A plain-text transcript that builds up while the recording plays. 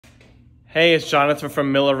Hey, it's Jonathan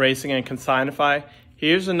from Miller Racing and Consignify.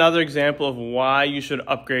 Here's another example of why you should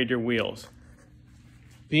upgrade your wheels.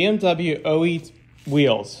 BMW OE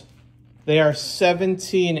wheels. They are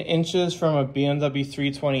 17 inches from a BMW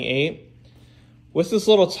 328. With this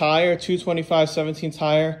little tire, 225/17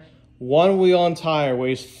 tire, one wheel and tire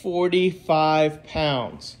weighs 45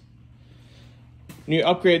 pounds. When you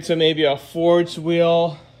upgrade to maybe a forged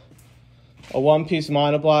wheel, a one-piece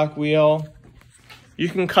monoblock wheel, you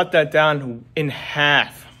can cut that down in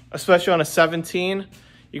half. Especially on a 17,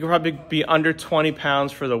 you can probably be under 20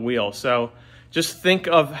 pounds for the wheel. So just think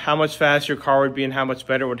of how much faster your car would be and how much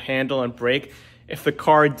better it would handle and brake if the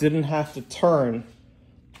car didn't have to turn,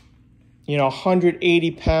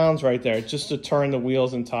 180 pounds right there just to turn the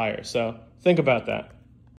wheels and tires. So think about that.